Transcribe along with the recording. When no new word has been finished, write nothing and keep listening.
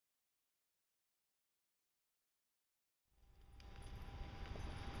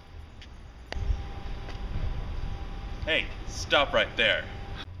Hey, stop right there.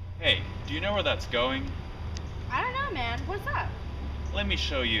 Hey, do you know where that's going? I don't know, man. What's up? Let me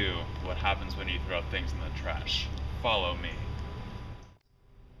show you what happens when you throw things in the trash. Follow me.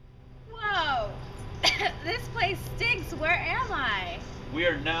 Whoa! This place stinks. Where am I? We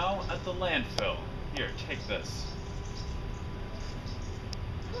are now at the landfill. Here, take this.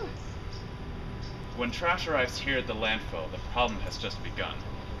 When trash arrives here at the landfill, the problem has just begun.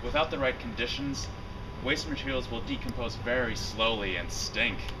 Without the right conditions, waste materials will decompose very slowly and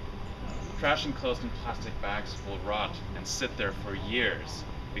stink. Trash enclosed in plastic bags will rot and sit there for years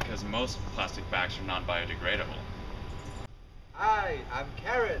because most plastic bags are non-biodegradable. Hi, I'm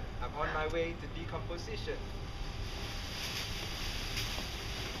Karen. I'm on my way to decomposition.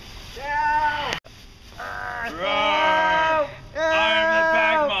 Help! Roar! I'm the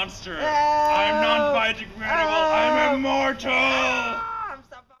bag monster! I'm non-biodegradable! I'm immortal!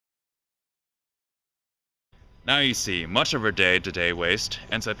 Now you see, much of our day-to-day waste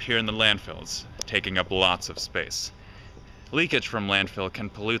ends up here in the landfills, taking up lots of space. Leakage from landfill can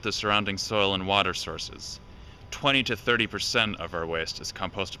pollute the surrounding soil and water sources. 20 to 30% of our waste is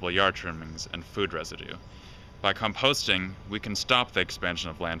compostable yard trimmings and food residue. By composting, we can stop the expansion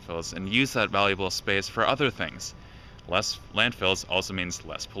of landfills and use that valuable space for other things. Less landfills also means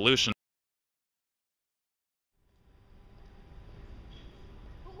less pollution.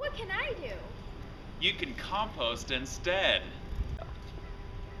 But what can I do? You can compost instead.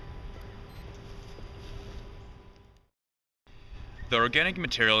 The organic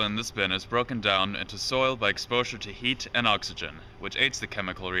material in this bin is broken down into soil by exposure to heat and oxygen, which aids the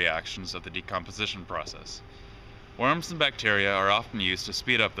chemical reactions of the decomposition process. Worms and bacteria are often used to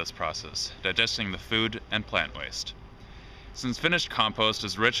speed up this process, digesting the food and plant waste. Since finished compost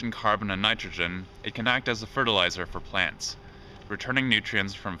is rich in carbon and nitrogen, it can act as a fertilizer for plants, returning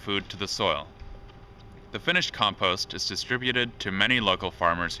nutrients from food to the soil. The finished compost is distributed to many local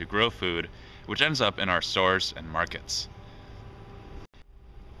farmers who grow food, which ends up in our stores and markets.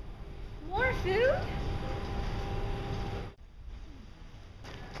 More food?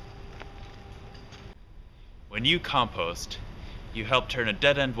 When you compost, you help turn a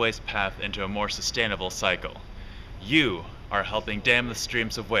dead-end waste path into a more sustainable cycle. You are helping dam the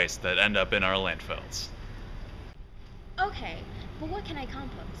streams of waste that end up in our landfills. Okay, but what can I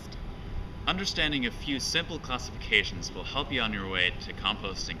compost? Understanding a few simple classifications will help you on your way to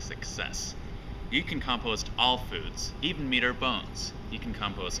composting success. You can compost all foods, even meat or bones. You can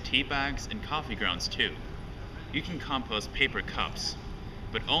compost tea bags and coffee grounds too. You can compost paper cups,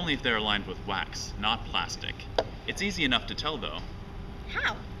 but only if they're lined with wax, not plastic. It's easy enough to tell though.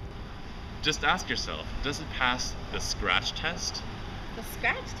 How? Just ask yourself, does it pass the scratch test? The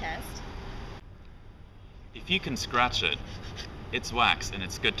scratch test? If you can scratch it, it's wax and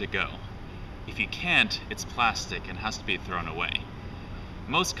it's good to go. If you can't, it's plastic and has to be thrown away.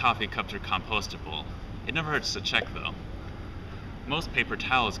 Most coffee cups are compostable. It never hurts to check though. Most paper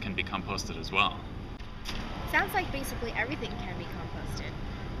towels can be composted as well. Sounds like basically everything can be composted.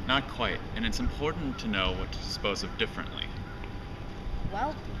 Not quite, and it's important to know what to dispose of differently.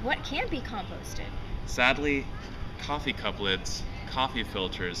 Well, what can be composted? Sadly, coffee cup lids, coffee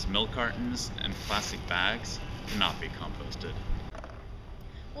filters, milk cartons, and plastic bags cannot be composted.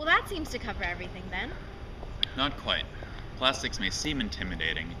 Well, that seems to cover everything then. Not quite. Plastics may seem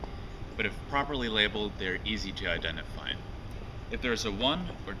intimidating, but if properly labeled, they're easy to identify. If there's a 1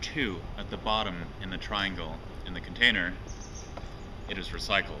 or 2 at the bottom in the triangle in the container, it is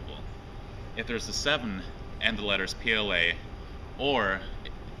recyclable. If there's a 7 and the letters PLA, or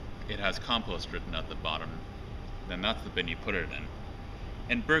it has compost written at the bottom, then that's the bin you put it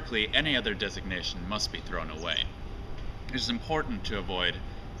in. In Berkeley, any other designation must be thrown away. It is important to avoid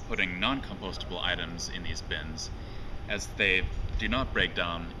putting non-compostable items in these bins, as they do not break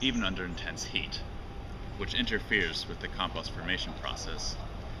down even under intense heat, which interferes with the compost formation process.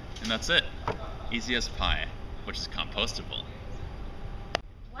 And that's it. Easy as pie, which is compostable.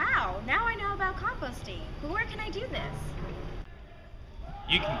 Wow, now I know about composting. But where can I do this?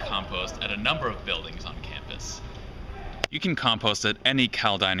 You can compost at a number of buildings on campus. You can compost at any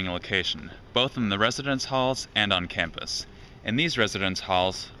Cal dining location, both in the residence halls and on campus. In these residence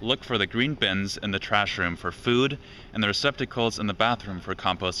halls, look for the green bins in the trash room for food and the receptacles in the bathroom for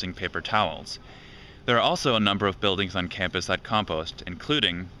composting paper towels. There are also a number of buildings on campus that compost,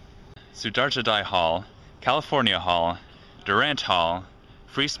 including Sudarjadai Hall, California Hall, Durant Hall,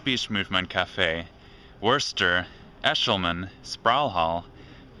 Free Speech Movement Cafe, Worcester, Eshelman, Sproul Hall,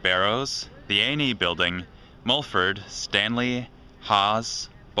 Barrows, the A&E Building, Mulford, Stanley, Haas,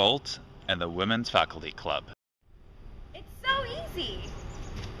 Bolt, and the Women's Faculty Club. It's so easy.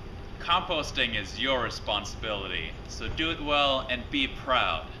 Composting is your responsibility, so do it well and be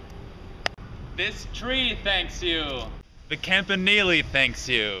proud. This tree thanks you. The Campanile thanks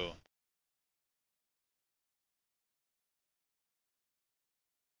you.